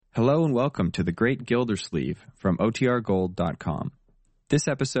Hello and welcome to the Great Gildersleeve from OTRGold.com. This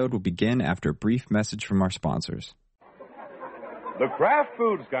episode will begin after a brief message from our sponsors. The Kraft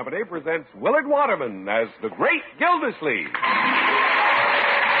Foods Company presents Willard Waterman as the Great Gildersleeve.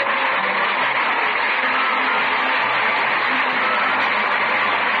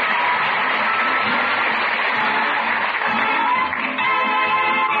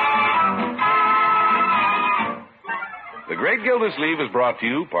 The Great Gildersleeve is brought to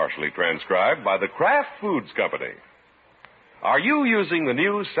you, partially transcribed, by the Kraft Foods Company. Are you using the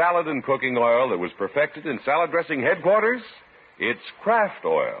new salad and cooking oil that was perfected in salad dressing headquarters? It's Kraft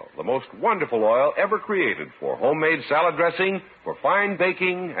Oil, the most wonderful oil ever created for homemade salad dressing, for fine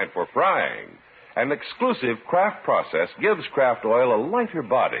baking, and for frying. An exclusive Kraft process gives Kraft Oil a lighter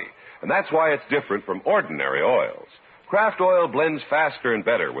body, and that's why it's different from ordinary oils. Kraft Oil blends faster and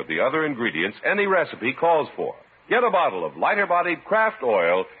better with the other ingredients any recipe calls for. Get a bottle of lighter-bodied Kraft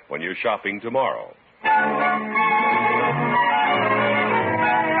Oil when you're shopping tomorrow.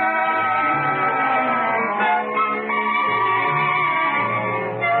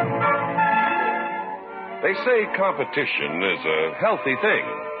 They say competition is a healthy thing.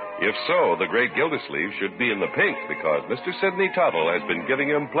 If so, the Great Gildersleeve should be in the pink because Mr. Sidney Tuttle has been giving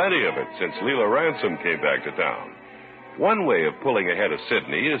him plenty of it since Leila Ransom came back to town. One way of pulling ahead of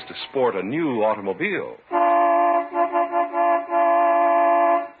Sidney is to sport a new automobile.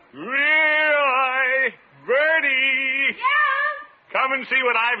 Come and see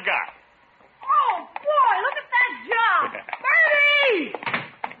what I've got. Oh, boy, look at that job. Bertie!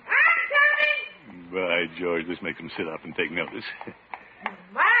 I'm coming. By George, let's make them sit up and take notice.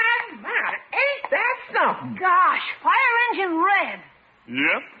 My, ain't that something? Gosh, fire engine red.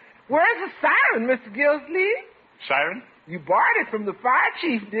 Yep. Where's the siren, Mr. Gildersleeve? Siren? You borrowed it from the fire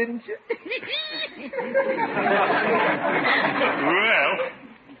chief, didn't you? Well,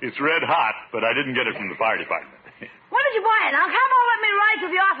 it's red hot, but I didn't get it from the fire department. When did you buy it? Now, come on, let me ride to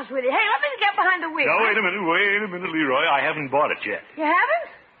the office with you. Hey, let me get behind the wheel. No, wait a minute, Leroy. I haven't bought it yet. You haven't?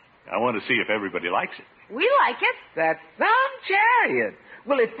 I want to see if everybody likes it. We like it. That's some chariot.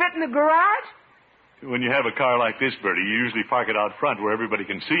 Will it fit in the garage? When you have a car like this, Bertie, you usually park it out front where everybody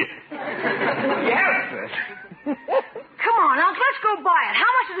can see it. Yes, sir. Come on, Unc, let's go buy it. How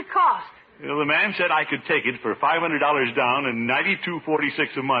much does it cost? Well, the man said I could take it for $500 down and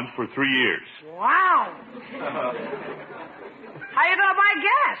 $92.46 a month for 3 years. Wow. How you gonna buy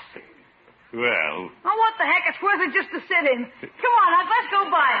gas? Well... Oh, what the heck? It's worth it just to sit in. Come on, Unc, let's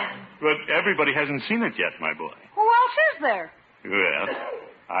go buy it. But everybody hasn't seen it yet, my boy. Who else is there? Well,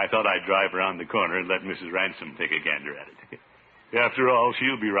 I thought I'd drive around the corner and let Mrs. Ransom take a gander at it. After all,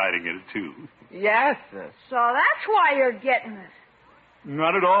 she'll be riding in it, too. Yes, sir. So that's why you're getting it.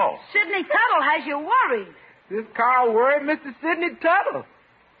 Not at all. Sidney Tuttle has you worried. This car will worry Mr. Sidney Tuttle.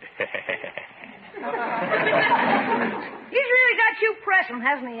 He's really got you pressing,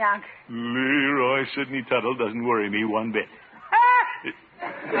 hasn't he, Unc? Leroy, Sidney Tuttle doesn't worry me one bit.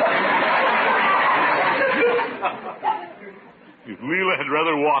 If Leila had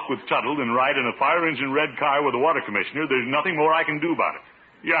rather walk with Tuttle than ride in a fire engine red car with a water commissioner, there's nothing more I can do about it.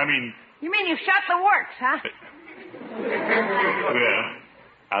 Yeah, I mean... You mean you've shut the works, huh? Well,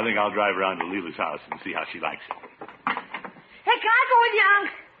 I think I'll drive around to Leila's house and see how she likes it. Hey, can I go with you, Unc?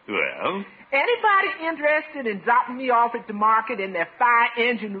 Well? Anybody interested in dropping me off at the market in their fire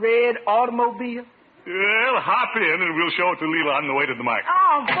engine red automobile? Well, hop in and we'll show it to Leila on the way to the market.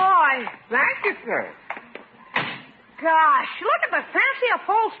 Oh, boy. Thank you, sir. Gosh, look at the fancy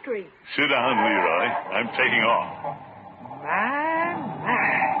upholstery. Sit down, Leroy. I'm taking off. My.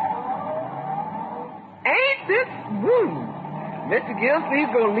 Ain't this smooth? Mr. Gildersleeve's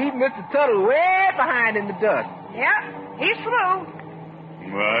gonna leave Mr. Tuttle way behind in the dust. Yep, he's through.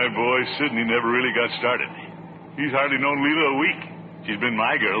 My boy Sidney never really got started. He's hardly known Leila a week. She's been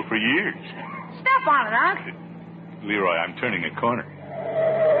my girl for years. Step on it, Unc. Leroy, I'm turning a corner.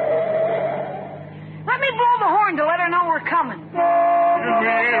 Let me blow the horn to let her know we're coming.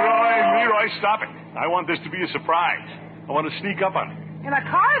 Leroy, stop it. I want this to be a surprise. I want to sneak up on it. In a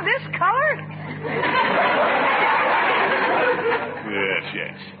car this color?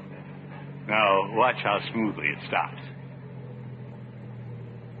 Yes. Now, watch how smoothly it stops.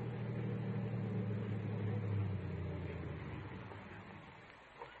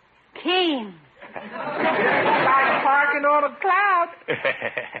 Keen. Like parking on a cloud.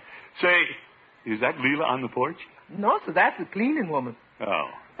 Say, is that Leila on the porch? No, sir, that's the cleaning woman. Oh.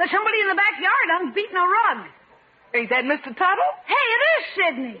 There's somebody in the backyard unbeating a rug. Ain't that Mr. Tuttle? Hey, it is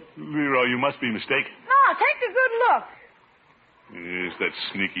Sidney. Leroy, you must be mistaken. No, take a good look. Yes, that's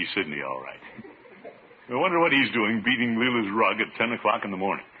sneaky Sidney, all right. I wonder what he's doing beating Leila's rug at 10 o'clock in the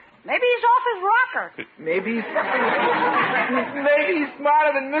morning. Maybe he's off his rocker. Maybe he's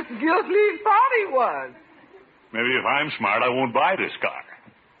smarter than Mr. Gildersleeve thought he was. Maybe if I'm smart, I won't buy this car.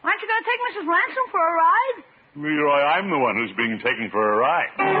 Aren't you going to take Mrs. Ransom for a ride? Leroy, I'm the one who's being taken for a ride.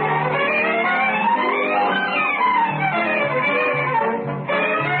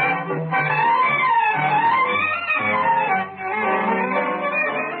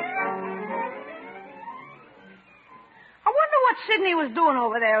 Sidney was doing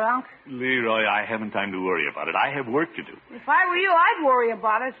over there, Unc? Leroy, I haven't time to worry about it. I have work to do. If I were you, I'd worry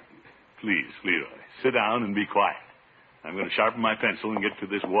about it. Please, Leroy, sit down and be quiet. I'm going to sharpen my pencil and get to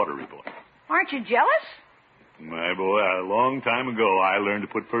this water report. Aren't you jealous? My boy, a long time ago, I learned to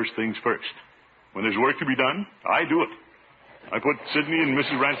put first things first. When there's work to be done, I do it. I put Sidney and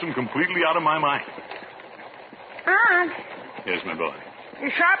Mrs. Ransom completely out of my mind. Unc. Yes, my boy.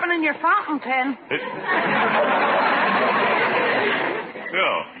 You're sharpening your fountain pen.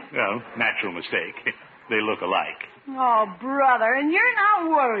 No, natural mistake. They look alike. Oh, brother, and you're not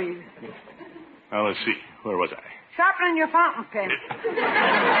worried. Now, let's see. Where was I? Sharpening your fountain pen.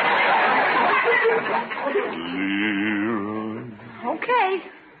 Okay.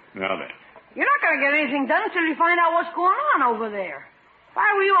 Now then. You're not going to get anything done until you find out what's going on over there. If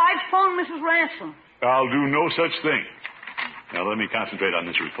I were you, I'd phone Mrs. Ransom. I'll do no such thing. Now, let me concentrate on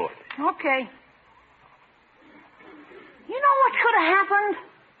this report. Okay. You know what could have happened?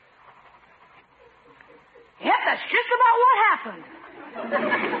 Yep, that's just about what happened.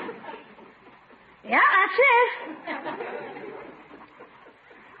 Yeah, that's it.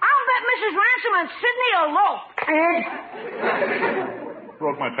 I'll bet Mrs. Ransom and Sidney eloped.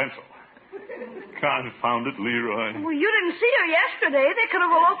 Broke my pencil. Confound it, Leroy. Well, you didn't see her yesterday. They could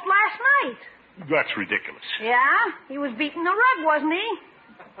have eloped last night. That's ridiculous. Yeah? He was beating the rug, wasn't he?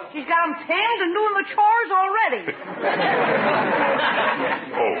 She's got him tamed and doing the chores already.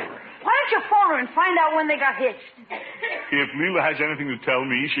 Oh. Why don't you phone her and find out when they got hitched? If Leila has anything to tell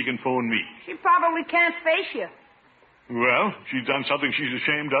me, she can phone me. She probably can't face you. Well, she's done something she's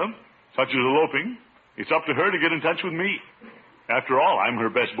ashamed of, such as eloping. It's up to her to get in touch with me. After all, I'm her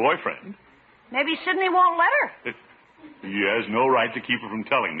best boyfriend. Maybe Sidney won't let her. He has no right to keep her from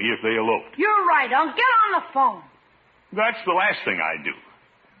telling me if they eloped. You're right, Unc. Get on the phone. That's the last thing I'd do.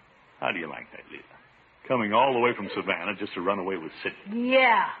 How do you like that, Leila? Coming all the way from Savannah just to run away with Sidney.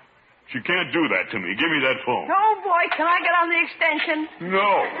 Yeah. She can't do that to me. Give me that phone. Oh, boy, can I get on the extension?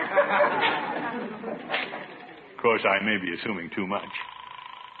 No. Of course, I may be assuming too much.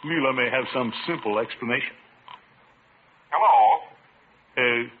 Leila may have some simple explanation. Hello?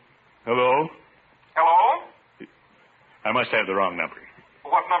 Hello? Hello? I must have the wrong number.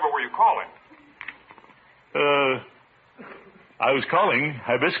 What number were you calling? I was calling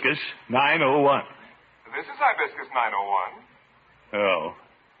Hibiscus 901. This is Hibiscus 901. Oh.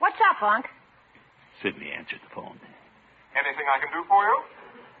 What's up, Unc? Sidney answered the phone. Anything I can do for you?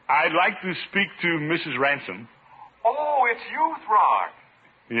 I'd like to speak to Mrs. Ransom. Oh, it's you, Throg.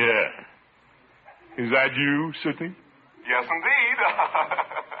 Yeah. Is that you, Sidney? Yes, indeed.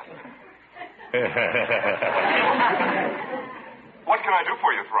 What can I do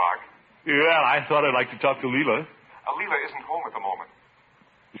for you, Throg? Well, I thought I'd like to talk to Leila. Leila isn't home at the moment.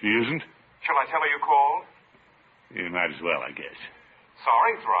 She isn't? Shall I tell her you called? You might as well, I guess.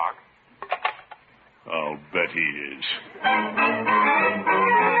 Sorry, Throg. I'll bet he is.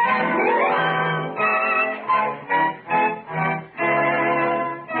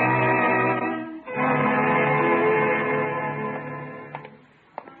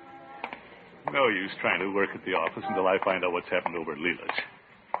 No use trying to work at the office until I find out what's happened over at Leila's.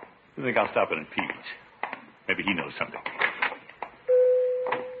 I think I'll stop in at Peavy's. Maybe he knows something.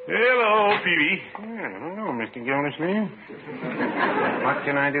 Hello, Peavy. Hello, Mr. Gildersleeve. What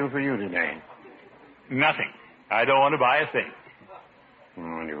can I do for you today? Nothing. I don't want to buy a thing. I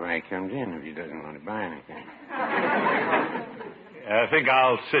wonder why he comes in if he doesn't want to buy anything. I think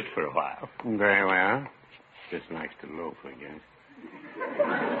I'll sit for a while. Very well. Just likes to loaf, I guess.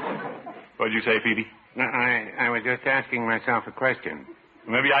 What'd you say, Peavy? No, I was just asking myself a question.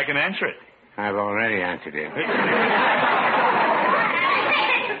 Maybe I can answer it. I've already answered it.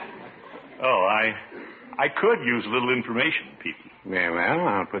 Oh, I could use a little information, Peavy. Very well.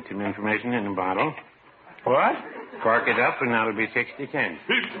 I'll put some information in a bottle. What? Cork it up, and that'll be 60 cents.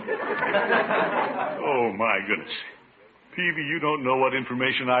 Oh, my goodness. Peavy, you don't know what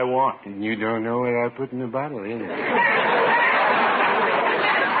information I want. And you don't know what I put in the bottle, either.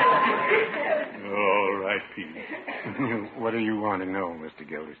 All right, Peavy. What do you want to know, Mr.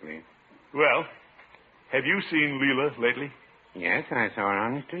 Gildersleeve? Well, have you seen Leila lately? Yes, I saw her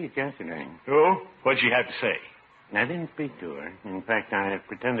on the street yesterday. Oh? What'd she have to say? I didn't speak to her. In fact, I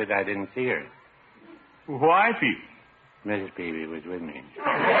pretended I didn't see her. Why, Peavy? Mrs. Peavy was with me.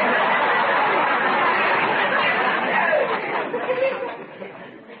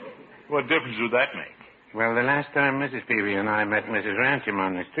 What difference would that make? Well, the last time Mrs. Peavy and I met Mrs. Ransom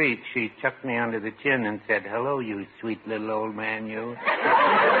on the street, she chucked me under the chin and said, "Hello, you sweet little old man, you."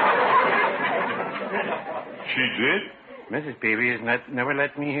 She did? Mrs. Peavy has never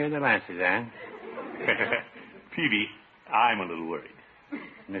let me hear the last of that. Peavy, I'm a little worried.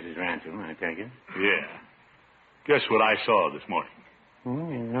 Mrs. Ransom, I take it? Yeah. Guess what I saw this morning?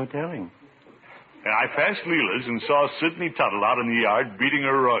 No telling. I passed Leila's and saw Sidney Tuttle out in the yard beating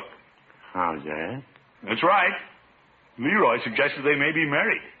her rug. How's that? That's right. Leroy suggested they may be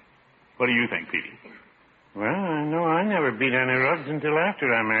married. What do you think, Peavy? Well, I know I never beat any rugs until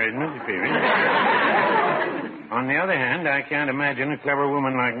after I married Mrs. Peavy. On the other hand, I can't imagine a clever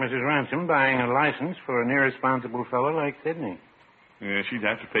woman like Mrs. Ransom buying a license for an irresponsible fellow like Sidney. Yeah, she'd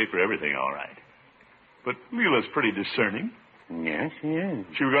have to pay for everything, all right. But Leila's pretty discerning. Yes, she is.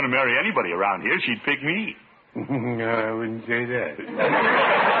 If she were going to marry anybody around here, she'd pick me. No, I wouldn't say that.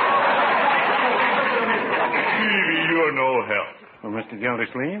 Peavy, you're no help. Well, Mr.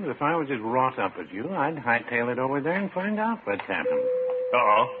 Gildersleeve, if I was as wrought up as you, I'd hightail it over there and find out what's happened.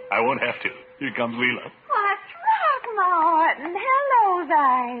 Uh-oh, I won't have to. Here comes Leila. Why, Throckmorton, hello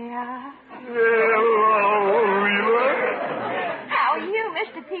there. Hello, Leila. How are you,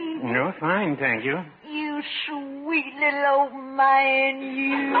 Mr. Peavy? No, fine, thank you. You sweet little old man,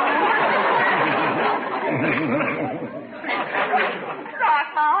 you.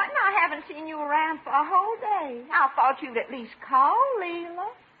 Throckmorton, I haven't seen you around for a whole day. I thought you'd at least call,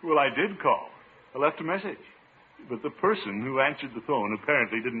 Leila. Well, I did call. I left a message. But the person who answered the phone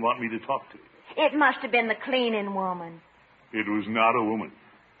apparently didn't want me to talk to. It must have been the cleaning woman. It was not a woman.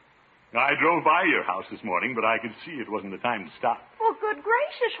 I drove by your house this morning, but I could see it wasn't the time to stop. Well, good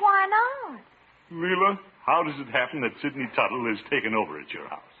gracious, why not? Leila, how does it happen that Sidney Tuttle is taken over at your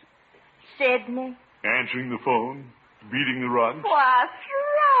house? Sidney? Answering the phone, beating the rugs. Why,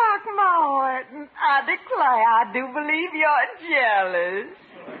 Throckmorton, I declare I do believe you're jealous.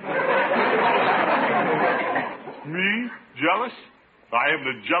 Me? Jealous? I have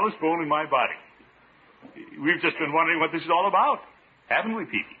the jealous bone in my body. We've just been wondering what this is all about, haven't we,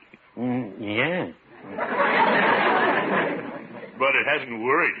 Peavy? Yes. But it hasn't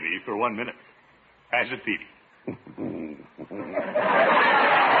worried me for 1 minute. Has it, Peavy?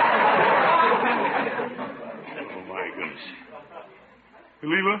 Oh, my goodness.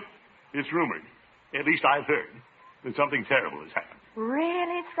 Leila, it's rumored, at least I've heard, that something terrible has happened.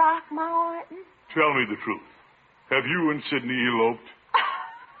 Really, Throckmorton? Tell me the truth. Have you and Sidney eloped?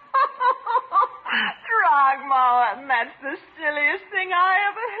 Throckmorton, that's the silliest thing I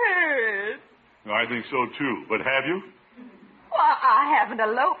ever heard. I think so, too. But have you? Why, I haven't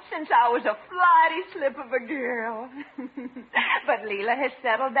eloped since I was a flighty slip of a girl. But Leila has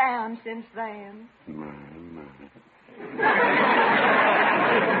settled down since then.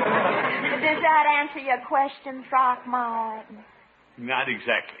 Does that answer your question, Throckmorton? Not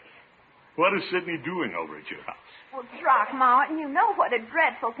exactly. What is Sidney doing over at your house? Well, Throckmorton, you know what a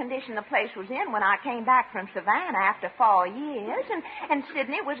dreadful condition the place was in when I came back from Savannah after 4 years, and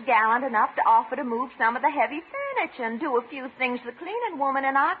Sidney was gallant enough to offer to move some of the heavy furniture and do a few things the cleaning woman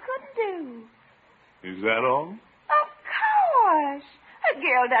and I couldn't do. Is that all? Of course. A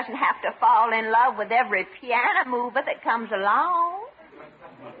girl doesn't have to fall in love with every piano mover that comes along.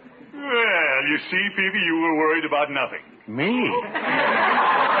 Well, you see, Peavy, you were worried about nothing. Me?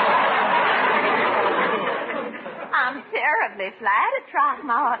 I'm terribly flattered,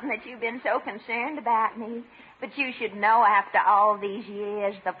 Throckmorton, that you've been so concerned about me. But you should know after all these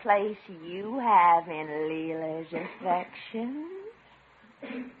years the place you have in Leila's affection.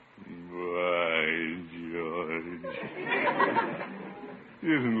 Why, George.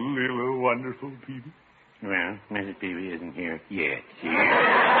 Isn't Leila wonderful, Peavy? Well, Mrs. Peavy isn't here yet. She is.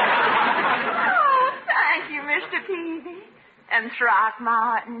 Oh, thank you, Mr. Peavy. And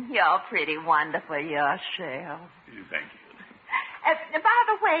Throckmorton, you're pretty wonderful yourself. Thank you. By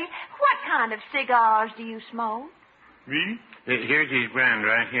the way, what kind of cigars do you smoke? Me? Here's his brand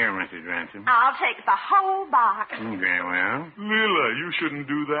right here, Mrs. Ransom. I'll take the whole box. Very well. Leila, you shouldn't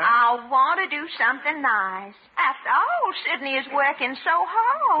do that. I want to do something nice. After all, Sidney is working so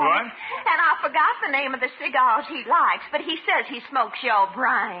hard. What? And I forgot the name of the cigars he likes, but he says he smokes your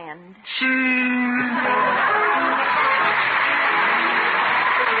brand.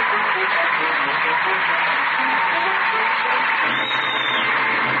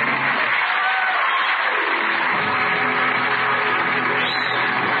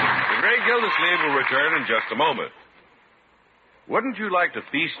 Gildersleeve will return in just a moment. Wouldn't you like to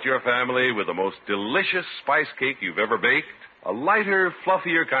feast your family with the most delicious spice cake you've ever baked? A lighter,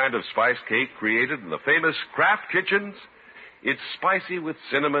 fluffier kind of spice cake created in the famous Kraft kitchens? It's spicy with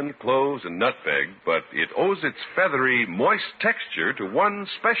cinnamon, cloves, and nutmeg, but it owes its feathery, moist texture to one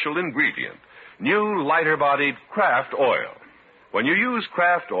special ingredient, new, lighter-bodied Kraft oil. When you use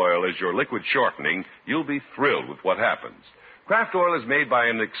Kraft oil as your liquid shortening, you'll be thrilled with what happens. Kraft oil is made by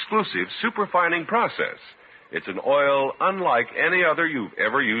an exclusive superfining process. It's an oil unlike any other you've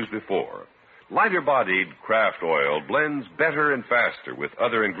ever used before. Lighter-bodied Kraft oil blends better and faster with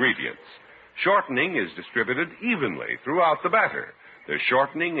other ingredients. Shortening is distributed evenly throughout the batter. There's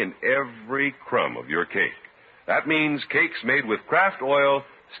shortening in every crumb of your cake. That means cakes made with Kraft oil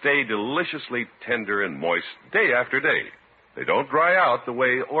stay deliciously tender and moist day after day. They don't dry out the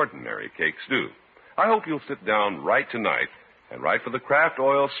way ordinary cakes do. I hope you'll sit down right tonight and write for the Kraft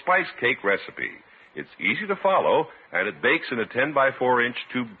Oil Spice Cake recipe. It's easy to follow, and it bakes in a 10 by 4-inch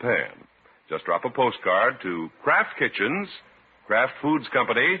tube pan. Just drop a postcard to Kraft Kitchens, Kraft Foods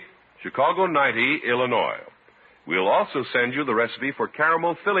Company, Chicago 90, Illinois. We'll also send you the recipe for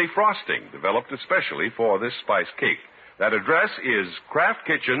caramel Philly frosting, developed especially for this spice cake. That address is Kraft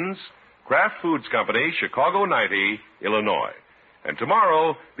Kitchens, Kraft Foods Company, Chicago 90, Illinois. And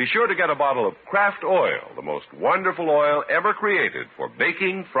tomorrow, be sure to get a bottle of Kraft Oil, the most wonderful oil ever created for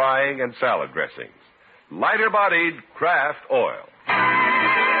baking, frying, and salad dressings. Lighter-bodied Kraft Oil.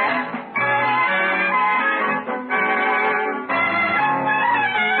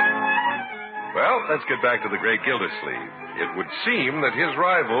 Well, let's get back to the great Gildersleeve. It would seem that his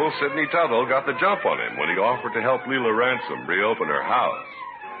rival, Sidney Tuttle, got the jump on him when he offered to help Leila Ransom reopen her house.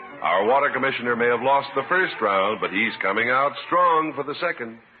 Our water commissioner may have lost the first round, but he's coming out strong for the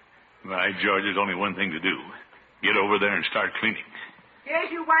second. Right, George, there's only one thing to do. Get over there and start cleaning.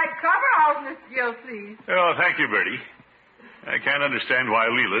 Here's your white coveralls, Mr. Gildersleeve. Oh, thank you, Bertie. I can't understand why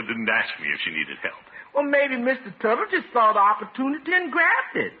Leila didn't ask me if she needed help. Well, maybe Mr. Tuttle just saw the opportunity and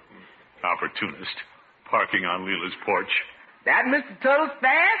grabbed it. Opportunist. Parking on Leila's porch. That Mr. Tuttle's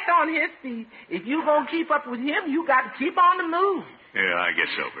fast on his feet. If you're going to keep up with him, you got to keep on the move. Yeah, I guess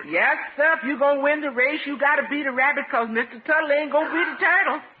so, Bertie. Yes, sir. If you're going to win the race, you got to beat a rabbit because Mr. Tuttle ain't going to beat a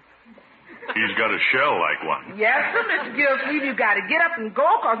turtle. He's got a shell like one. Yes, sir, Mr. Gildersleeve. You got to get up and go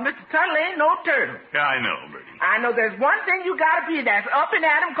because Mr. Tuttle ain't no turtle. Yeah, I know, Bertie. I know there's one thing you got to be. That's up and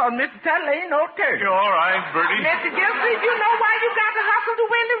at him because Mr. Tuttle ain't no turtle. You're all right, Bertie. Mr. Gildersleeve, you know why you got to hustle to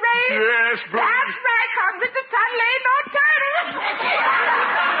win the race? Yes, Bertie. That's right, because Mr. Tuttle ain't no turtle.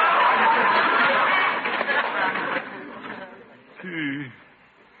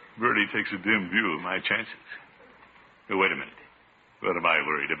 Bertie takes a dim view of my chances. Now, wait a minute. What am I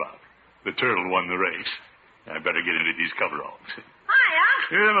worried about? The turtle won the race. I better get into these coveralls. Hiya.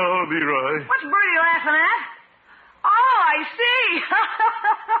 Hello, Leroy. What's Bertie laughing at? Oh, I see.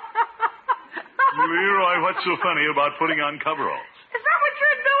 Leroy, what's so funny about putting on coveralls? Is that what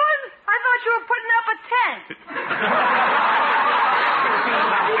you're doing? I thought you were putting up a tent.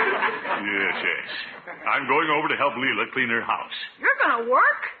 Yes. I'm going over to help Leila clean her house. You're going to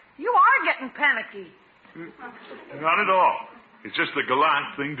work? You are getting panicky. Not at all. It's just the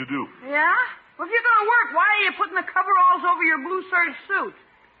gallant thing to do. Yeah? Well, if you're going to work, why are you putting the coveralls over your blue serge suit?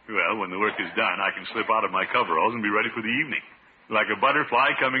 Well, when the work is done, I can slip out of my coveralls and be ready for the evening. Like a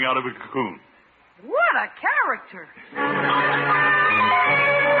butterfly coming out of a cocoon. What a character.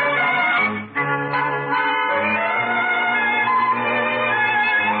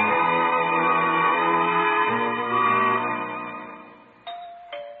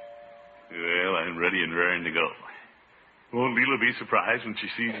 Well, I'm ready and raring to go. Won't Leila be surprised when she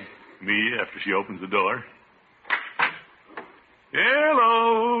sees me after she opens the door?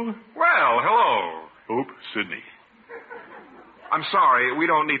 Hello. Well, hello. Oop, Sidney. I'm sorry, we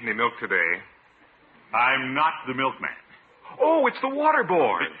don't need any milk today. I'm not the milkman. Oh, it's the water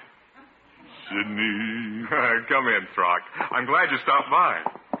boy. Sidney. Come in, Throck. I'm glad you stopped by.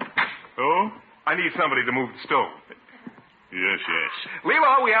 Oh? I need somebody to move the stove. Yes.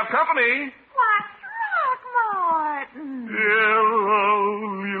 Leila, we have company. Why, Throckmorton.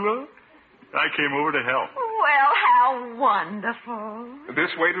 Hello, Leila. I came over to help. Well, how wonderful.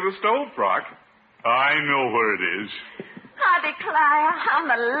 This way to the stove, Throck. I know where it is. I declare, I'm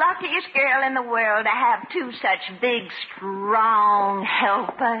the luckiest girl in the world to have two such big, strong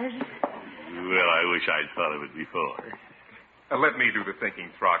helpers. Well, I wish I'd thought of it before. Let me do the thinking,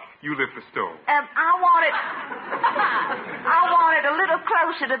 Throck. You lift the stove. I want it a little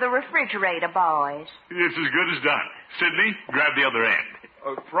closer to the refrigerator, boys. It's as good as done. Sidney, grab the other end.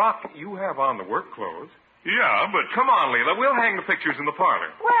 Throck, you have on the work clothes. Yeah, but... Come on, Leila. We'll hang the pictures in the parlor.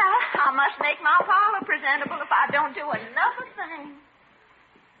 Well, I must make my parlor presentable if I don't do another thing.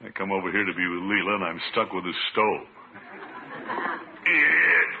 I come over here to be with Leila, and I'm stuck with the stove.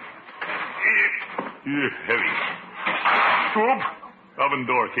 Heavy. Whoop! Oven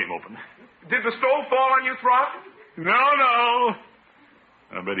door came open. Did the stove fall on you, Throck? No.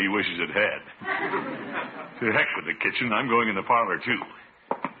 I bet he wishes it had. To heck with the kitchen. I'm going in the parlor, too.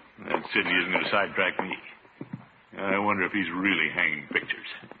 That Sidney isn't going to sidetrack me. I wonder if he's really hanging pictures.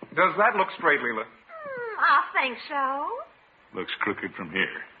 Does that look straight, Leila? I think so. Looks crooked from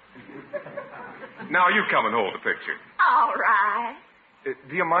here. Now you come and hold the picture. All right.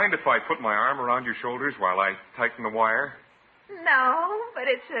 Do you mind if I put my arm around your shoulders while I tighten the wire? No, but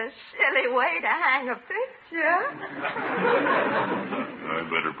it's a silly way to hang a picture. I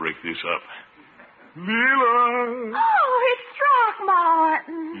better break this up. Leila! Oh, it's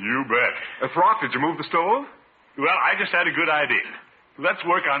Throckmorton. You bet. Throck, did you move the stove? Well, I just had a good idea. Let's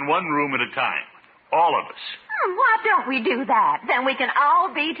work on one room at a time. All of us. Why don't we do that? Then we can all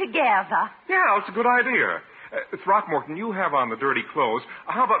be together. Yeah, it's a good idea. Throckmorton, you have on the dirty clothes.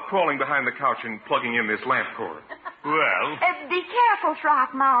 How about crawling behind the couch and plugging in this lamp cord? Well... Be careful,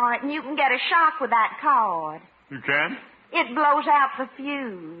 Throckmorton. You can get a shock with that cord. You can? It blows out the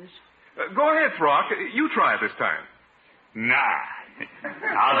fuse. Go ahead, Throck. You try it this time. Nah.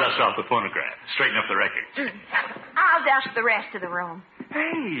 I'll dust off the phonograph. Straighten up the records. I'll dust the rest of the room.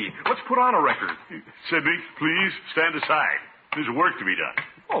 Hey, let's put on a record. Sidney, please stand aside. There's work to be done.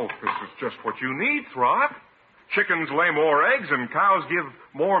 Oh, this is just what you need, Throck. Chickens lay more eggs and cows give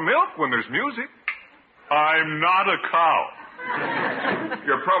more milk when there's music. I'm not a cow.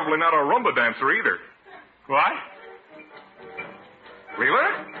 You're probably not a rumba dancer either. What? Leila,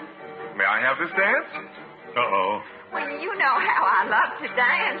 may I have this dance? Uh-oh. Well, you know how I love to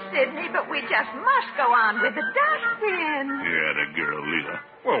dance, Sidney, but we just must go on with the dusting. Yeah, the girl, Leila.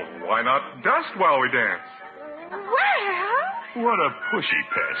 Well, why not dust while we dance? Well... What a pushy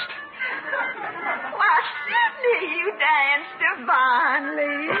pest. Why, Sidney, you dance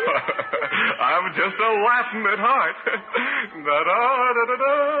divinely. I'm just a Latin at heart.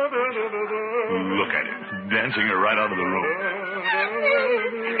 Look at it, dancing her right out of the room.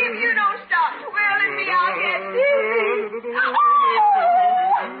 Sidney, if you don't stop twirling me, I'll get dizzy.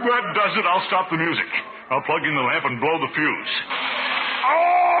 Oh! That does it. I'll stop the music. I'll plug in the lamp and blow the fuse.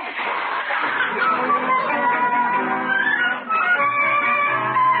 Oh!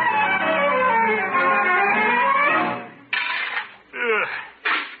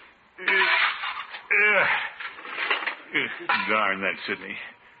 Darn that Sidney.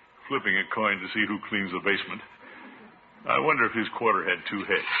 Flipping a coin to see who cleans the basement. I wonder if his quarter had two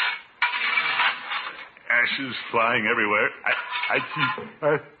heads. Ashes flying everywhere.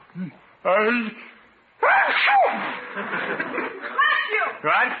 Bless you!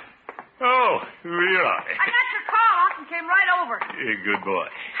 What? Oh, Leila. I got your call off and came right over. Hey, good boy.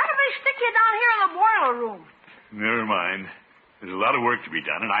 How did they stick you down here in the boiler room? Never mind. There's a lot of work to be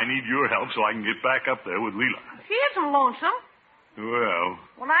done, and I need your help so I can get back up there with Leila. She isn't lonesome. Well,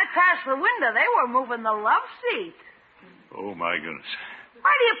 When I passed the window, they were moving the love seat. oh, my goodness.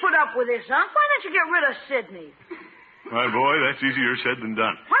 Why do you put up with this, Unc? Why don't you get rid of Sidney? My boy, that's easier said than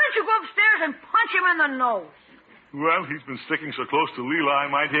done. Why don't you go upstairs and punch him in the nose? Well, he's been sticking so close to Leila, I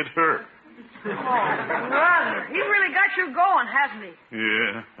might hit her. Brother, he's really got you going, hasn't he?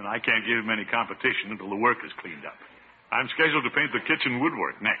 Yeah, and I can't give him any competition until the work is cleaned up. I'm scheduled to paint the kitchen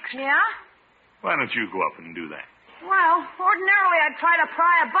woodwork next. Yeah? Why don't you go up and do that? Well, ordinarily I'd try to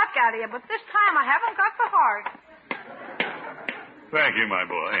pry a buck out of you, but this time I haven't got the heart. Thank you, my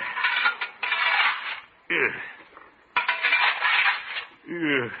boy.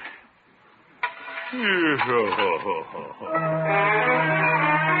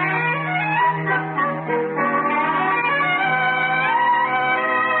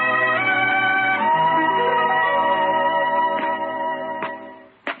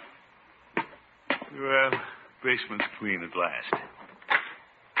 Well, basement's clean at last.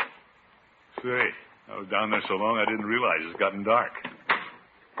 Say, I was down there so long I didn't realize it's gotten dark.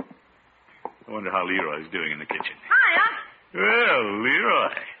 I wonder how Leroy's doing in the kitchen. Hi, Unc. Well,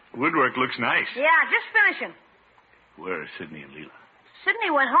 Leroy, woodwork looks nice. Yeah, just finishing. Where are Sidney and Leila? Sidney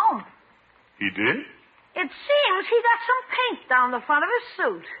went home. He did? It seems he got some paint down the front of his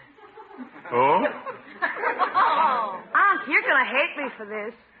suit. Oh? Unc, you're going to hate me for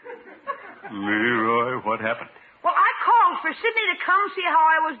this. Leroy, what happened? Well, I called for Sidney to come see how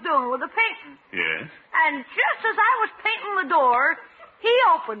I was doing with the painting. Yes? And just as I was painting the door, he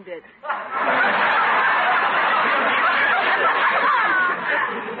opened it.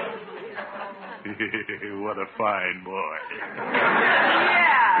 What a fine boy.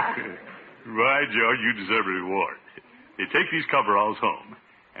 Yeah. Right, Joe, you deserve a reward. You take these coveralls home,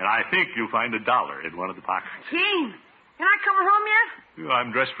 and I think you'll find $1 in one of the pockets. Keen, can I come home yet?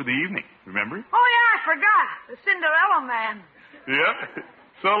 I'm dressed for the evening, remember? Oh, yeah, I forgot. The Cinderella man. Yeah.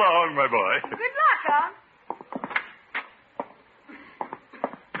 So long, my boy. Good luck, Aunt.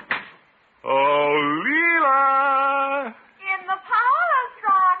 Oh, Leila! In the parlor,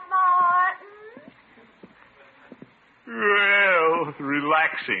 Throckmorton. Well,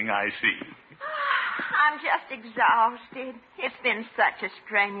 relaxing, I see. I'm just exhausted. It's been such a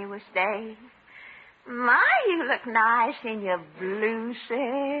strenuous day. My, you look nice in your blue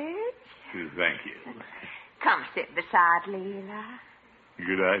serge. Thank you. Come sit beside Leila.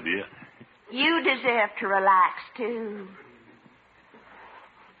 Good idea. You deserve to relax, too.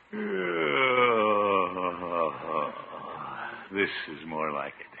 This is more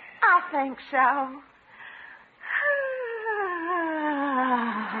like it. I think so.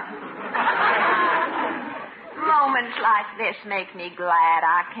 Moments like this make me glad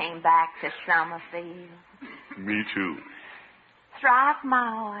I came back to Summerfield. Me too.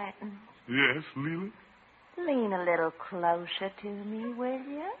 Throckmorton, Yes, Leila? lean a little closer to me, will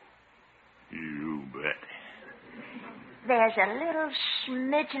you? You bet. There's a little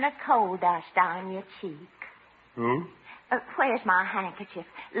smidgen of coal dust on your cheek. Oh? Where's my handkerchief?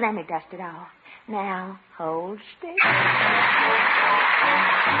 Let me dust it off. Now, hold still.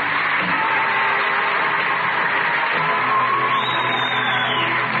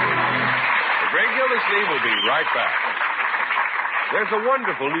 The Great Gildersleeve will be right back. There's a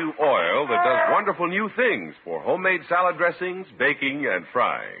wonderful new oil that does wonderful new things for homemade salad dressings, baking, and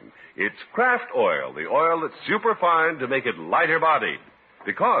frying. It's Kraft Oil, the oil that's superfine to make it lighter-bodied.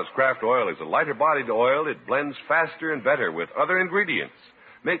 Because Kraft Oil is a lighter-bodied oil, it blends faster and better with other ingredients,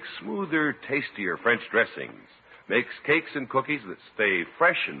 makes smoother, tastier French dressings, makes cakes and cookies that stay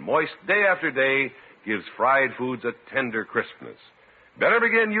fresh and moist day after day, gives fried foods a tender crispness. Better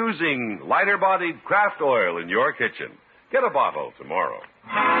begin using lighter-bodied Kraft Oil in your kitchen. Get a bottle tomorrow.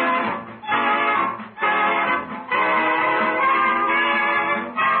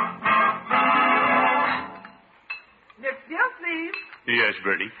 Miss Gildersleeve, Yes,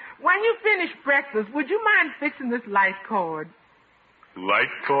 Bertie. when you finish breakfast, would you mind fixing this light cord? Light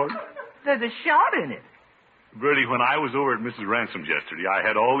cord? There's a short in it. Bertie, when I was over at Mrs. Ransom's yesterday, I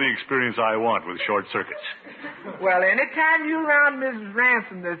had all the experience I want with short circuits. Well, anytime you're around Mrs.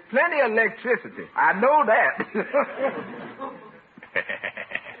 Ransom, there's plenty of electricity. I know that. Hey,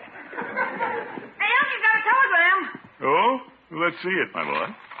 Unc, you got a telegram. Oh? Let's see it, my boy.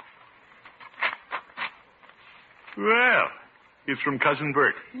 Well, it's from Cousin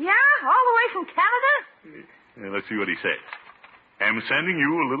Bert. Yeah? All the way from Canada? Let's see what he says. Am sending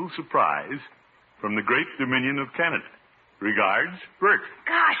you a little surprise from the great Dominion of Canada. Regards, Bert.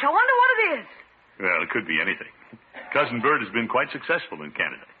 Gosh, I wonder what it is. Well, it could be anything. Cousin Bert has been quite successful in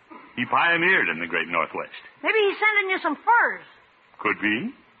Canada. He pioneered in the great Northwest. Maybe he's sending you some furs. Could be.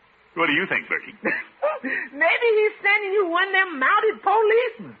 What do you think, Bertie? Maybe he's sending you one of them mounted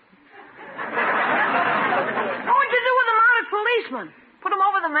policemen. What would you do with a mounted policeman? Put him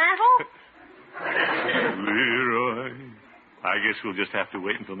over the mantle? Leroy. I guess we'll just have to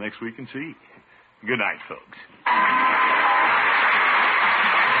wait until next week and see. Good night, folks.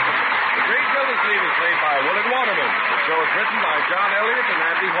 The Great Gildersleeve is played by Willard Waterman. The show is written by John Elliott and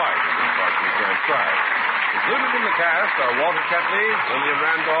Andy White and is partially transcribed. Included in the cast are Walter Tetley, William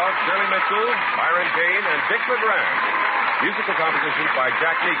Randolph, Shirley Mitchell, Byron Kane, and Dick LeGrand. Musical compositions by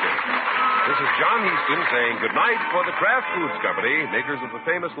Jack Meeker. This is John Heaston saying goodnight for the Kraft Foods Company, makers of the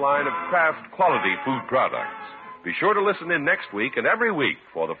famous line of Kraft quality food products. Be sure to listen in next week and every week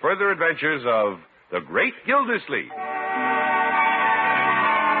for the further adventures of the Great Gildersleeve.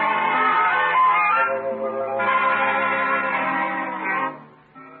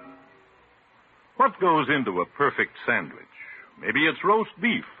 What goes into a perfect sandwich? Maybe it's roast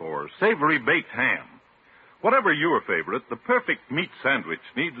beef or savory baked ham. Whatever your favorite, the perfect meat sandwich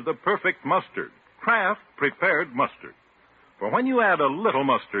needs the perfect mustard, Kraft Prepared Mustard. For when you add a little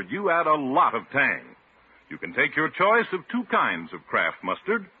mustard, you add a lot of tang. You can take your choice of two kinds of Kraft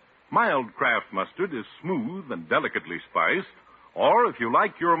mustard. Mild Kraft mustard is smooth and delicately spiced. Or if you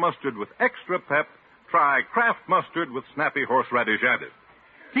like your mustard with extra pep, try Kraft mustard with snappy horseradish added.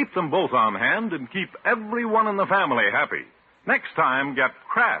 Keep them both on hand and keep everyone in the family happy. Next time, get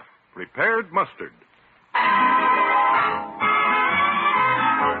Kraft Prepared Mustard.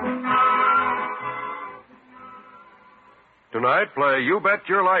 Tonight, play You Bet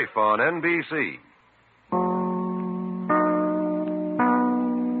Your Life on NBC.